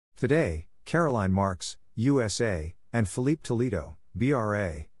Today, Caroline Marks, USA, and Filipe Toledo,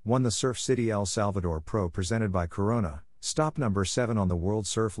 BRA, won the Surf City El Salvador Pro presented by Corona, stop number 7 on the World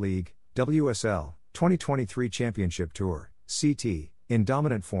Surf League, WSL, 2023 Championship Tour, CT, in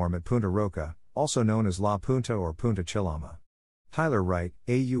dominant form at Punta Roca, also known as La Punta or Punta Chilama. Tyler Wright,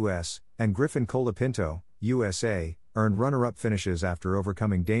 AUS, and Griffin Colapinto, USA, earned runner-up finishes after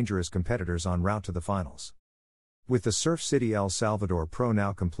overcoming dangerous competitors en route to the finals. With the Surf City El Salvador Pro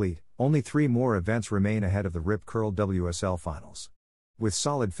now complete, only 3 more events remain ahead of the Rip Curl WSL finals. With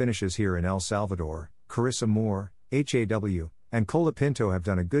solid finishes here in El Salvador, Carissa Moore, HAW, and Colapinto have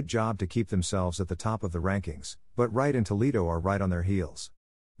done a good job to keep themselves at the top of the rankings, but Wright and Toledo are right on their heels.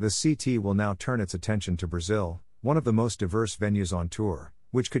 The CT will now turn its attention to Brazil, one of the most diverse venues on tour,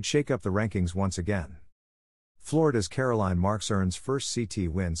 which could shake up the rankings once again. Florida's Caroline Marks earns first CT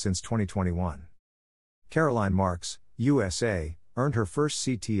win since 2021. Caroline Marks, USA, earned her first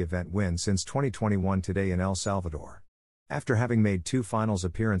CT event win since 2021 today in El Salvador. After having made 2 finals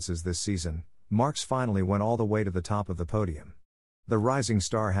appearances this season, Marks finally went all the way to the top of the podium. The rising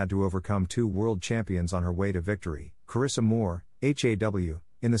star had to overcome 2 world champions on her way to victory, Carissa Moore, HAW,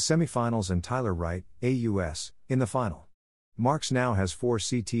 in the semifinals and Tyler Wright, AUS, in the final. Marks now has 4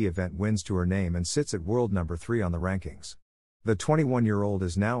 CT event wins to her name and sits at world number 3 on the rankings. The 21-year-old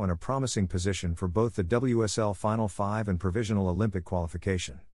is now in a promising position for both the WSL Final 5 and Provisional Olympic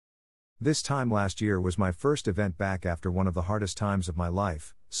qualification. This time last year was my first event back after one of the hardest times of my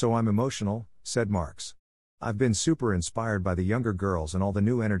life, so I'm emotional, said Marks. I've been super inspired by the younger girls and all the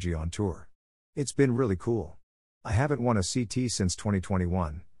new energy on tour. It's been really cool. I haven't won a CT since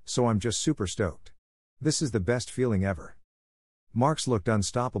 2021, so I'm just super stoked. This is the best feeling ever. Marks looked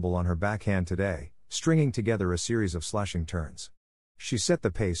unstoppable on her backhand today, stringing together a series of slashing turns. She set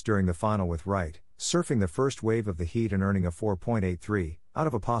the pace during the final with Wright, surfing the first wave of the heat and earning a 4.83, out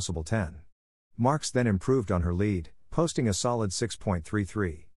of a possible 10. Marks then improved on her lead, posting a solid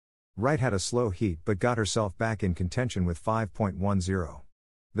 6.33. Wright had a slow heat but got herself back in contention with 5.10.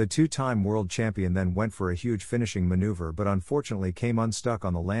 The 2-time world champion then went for a huge finishing maneuver but unfortunately came unstuck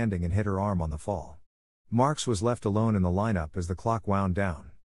on the landing and hit her arm on the fall. Marks was left alone in the lineup as the clock wound down.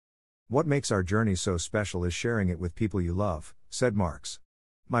 What makes our journey so special is sharing it with people you love, said Marks.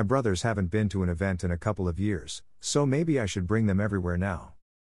 My brothers haven't been to an event in a couple of years, so maybe I should bring them everywhere now.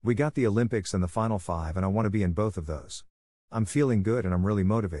 We got the Olympics and the Final 5 and I want to be in both of those. I'm feeling good and I'm really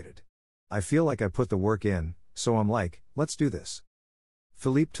motivated. I feel like I put the work in, so I'm like, let's do this.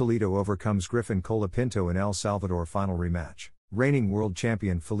 Filipe Toledo overcomes Griffin Colapinto in El Salvador final rematch. Reigning world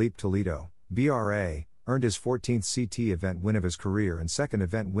champion Filipe Toledo, BRA, earned his 14th CT event win of his career and 2nd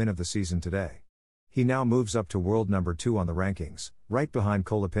event win of the season today. He now moves up to world number 2 on the rankings, right behind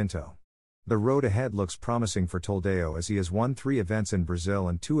Colapinto. The road ahead looks promising for Toledo as he has won 3 events in Brazil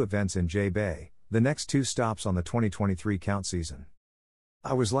and 2 events in J-Bay, the next 2 stops on the 2023 count season.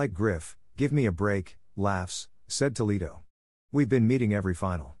 I was like Griff, give me a break, laughs, said Toledo. We've been meeting every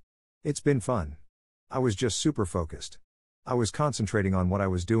final. It's been fun. I was just super focused. I was concentrating on what I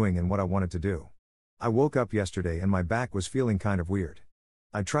was doing and what I wanted to do. I woke up yesterday and my back was feeling kind of weird.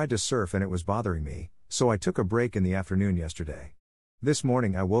 I tried to surf and it was bothering me, so I took a break in the afternoon yesterday. This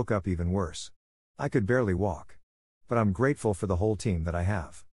morning I woke up even worse. I could barely walk. But I'm grateful for the whole team that I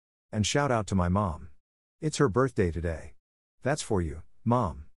have. And shout out to my mom. It's her birthday today. That's for you,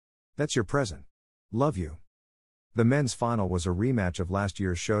 Mom. That's your present. Love you. The men's final was a rematch of last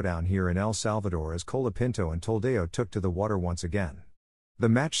year's showdown here in El Salvador as Colapinto and Toledo took to the water once again. The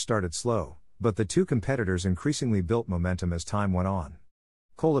match started slow, but the 2 competitors increasingly built momentum as time went on.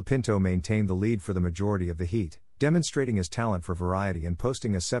 Colapinto maintained the lead for the majority of the heat, demonstrating his talent for variety and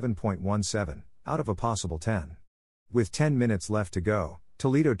posting a 7.17, out of a possible 10. With 10 minutes left to go,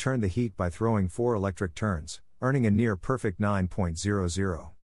 Toledo turned the heat by throwing 4 electric turns, earning a near-perfect 9.00.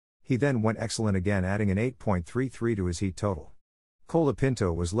 He then went excellent again, adding an 8.33 to his heat total.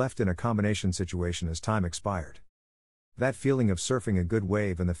 Colapinto was left in a combination situation as time expired. That feeling of surfing a good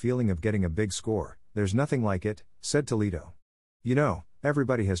wave and the feeling of getting a big score, there's nothing like it, said Toledo. You know,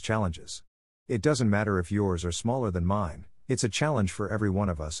 everybody has challenges. It doesn't matter if yours are smaller than mine, it's a challenge for every one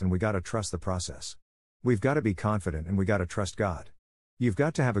of us and we gotta trust the process. We've gotta be confident and we gotta trust God. You've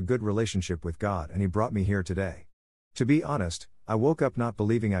got to have a good relationship with God and He brought me here today. To be honest, I woke up not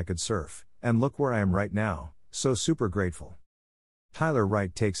believing I could surf, and look where I am right now, so super grateful. Tyler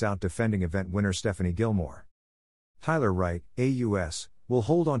Wright takes out defending event winner Stephanie Gilmore. Tyler Wright, AUS, will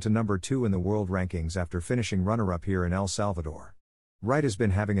hold on to number 2 in the world rankings after finishing runner-up here in El Salvador. Wright has been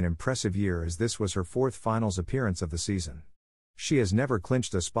having an impressive year as this was her 4th finals appearance of the season. She has never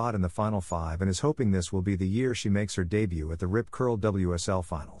clinched a spot in the Final Five and is hoping this will be the year she makes her debut at the Rip Curl WSL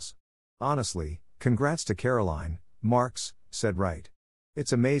Finals. Honestly, congrats to Caroline Marks, said Wright.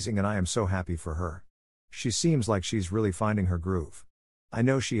 It's amazing and I am so happy for her. She seems like she's really finding her groove. I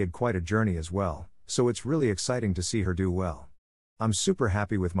know she had quite a journey as well, so it's really exciting to see her do well. I'm super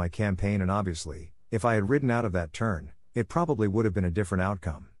happy with my campaign and obviously, if I had ridden out of that turn, it probably would have been a different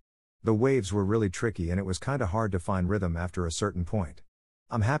outcome. The waves were really tricky and it was kinda hard to find rhythm after a certain point.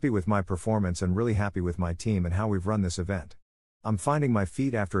 I'm happy with my performance and really happy with my team and how we've run this event. I'm finding my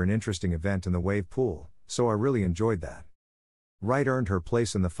feet after an interesting event in the wave pool, so I really enjoyed that. Wright earned her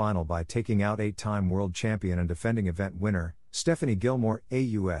place in the final by taking out 8-time world champion and defending event winner, Stephanie Gilmore,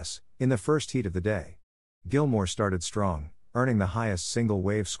 AUS, in the first heat of the day. Gilmore started strong, earning the highest single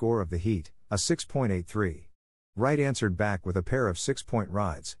wave score of the heat, a 6.83. Wright answered back with a pair of 6-point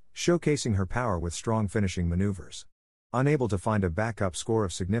rides, showcasing her power with strong finishing maneuvers. Unable to find a backup score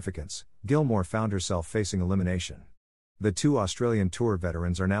of significance, Gilmore found herself facing elimination. The two Australian Tour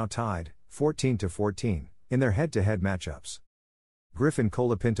veterans are now tied, 14-14, in their head-to-head matchups. Griffin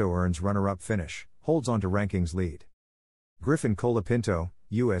Colapinto earns runner-up finish, holds on to rankings lead. Griffin Colapinto,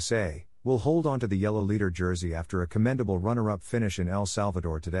 USA, will hold on to the yellow leader jersey after a commendable runner-up finish in El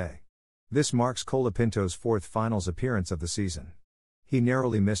Salvador today. This marks Colapinto's fourth finals appearance of the season. He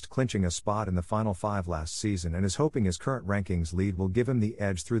narrowly missed clinching a spot in the Final Five last season and is hoping his current rankings lead will give him the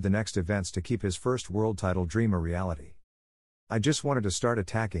edge through the next events to keep his first world title dream a reality. I just wanted to start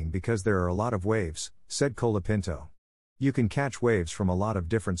attacking because there are a lot of waves, said Colapinto. You can catch waves from a lot of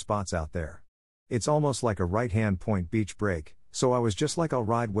different spots out there. It's almost like a right-hand point beach break, so I was just like I'll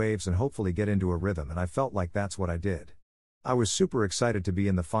ride waves and hopefully get into a rhythm and I felt like that's what I did. I was super excited to be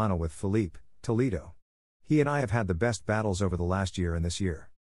in the final with Filipe, Toledo. He and I have had the best battles over the last year and this year.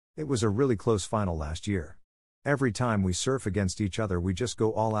 It was a really close final last year. Every time we surf against each other we just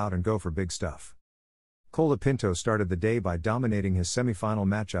go all out and go for big stuff. Colapinto started the day by dominating his semi-final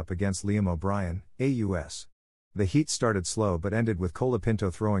matchup against Liam O'Brien, AUS. The heat started slow but ended with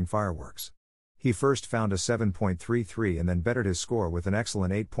Colapinto throwing fireworks. He first found a 7.33 and then bettered his score with an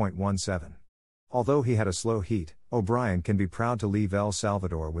excellent 8.17. Although he had a slow heat, O'Brien can be proud to leave El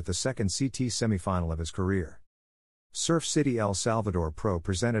Salvador with the second CT semifinal of his career. Surf City El Salvador Pro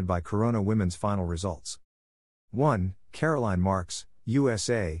presented by Corona Women's final results. 1. Caroline Marks,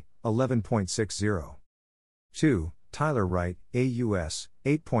 USA, 11.60. 2. Tyler Wright, AUS,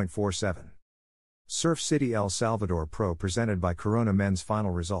 8.47. Surf City El Salvador Pro presented by Corona Men's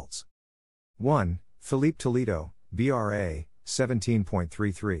final results. 1. Filipe Toledo, BRA,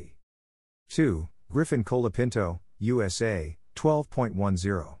 17.33. 2. Griffin Colapinto, USA,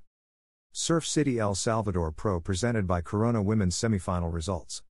 12.10. Surf City El Salvador Pro presented by Corona Women's semifinal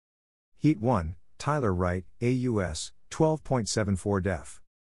results. Heat 1, Tyler Wright, AUS, 12.74 def.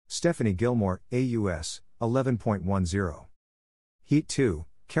 Stephanie Gilmore, AUS, 11.10. Heat 2,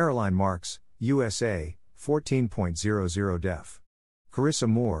 Caroline Marks, USA, 14.00 def. Carissa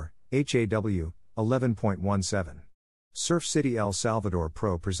Moore, HAW, 11.17. Surf City El Salvador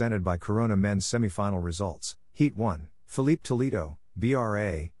Pro presented by Corona Men's semifinal results. Heat 1, Filipe Toledo,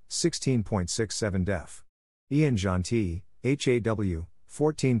 BRA, 16.67 def. Ian Gentil, HAW,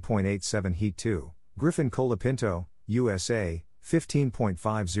 14.87 Heat 2, Griffin Colapinto, USA,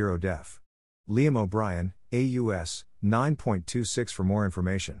 15.50 def. Liam O'Brien, AUS, 9.26. For more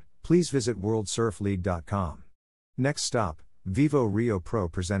information, please visit worldsurfleague.com. Next stop, Vivo Rio Pro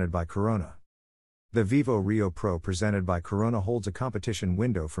presented by Corona. The Vivo Rio Pro presented by Corona holds a competition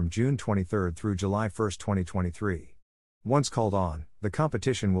window from June 23 through July 1, 2023. Once called on, the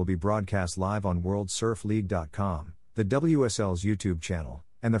competition will be broadcast live on worldsurfleague.com, the WSL's YouTube channel,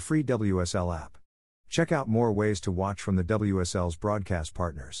 and the free WSL app. Check out more ways to watch from the WSL's broadcast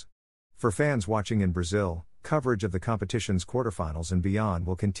partners. For fans watching in Brazil, coverage of the competition's quarterfinals and beyond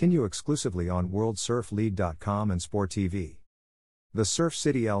will continue exclusively on worldsurfleague.com and Sport TV. The Surf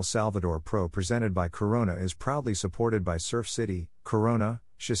City El Salvador Pro presented by Corona is proudly supported by Surf City, Corona,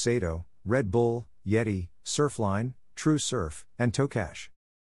 Shiseido, Red Bull, Yeti, Surfline, True Surf, and Tokash.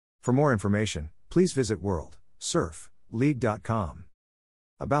 For more information, please visit worldsurfleague.com.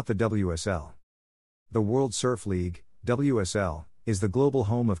 About the WSL. The World Surf League, WSL, is the global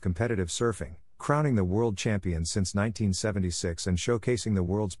home of competitive surfing, crowning the world champion since 1976 and showcasing the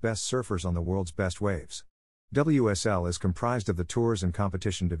world's best surfers on the world's best waves. WSL is comprised of the Tours and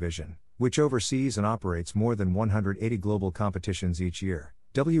Competition Division, which oversees and operates more than 180 global competitions each year,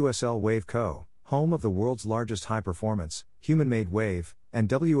 WSL Wave Co., home of the world's largest high-performance, human-made wave, and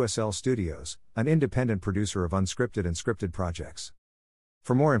WSL Studios, an independent producer of unscripted and scripted projects.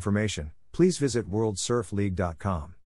 For more information, please visit worldsurfleague.com.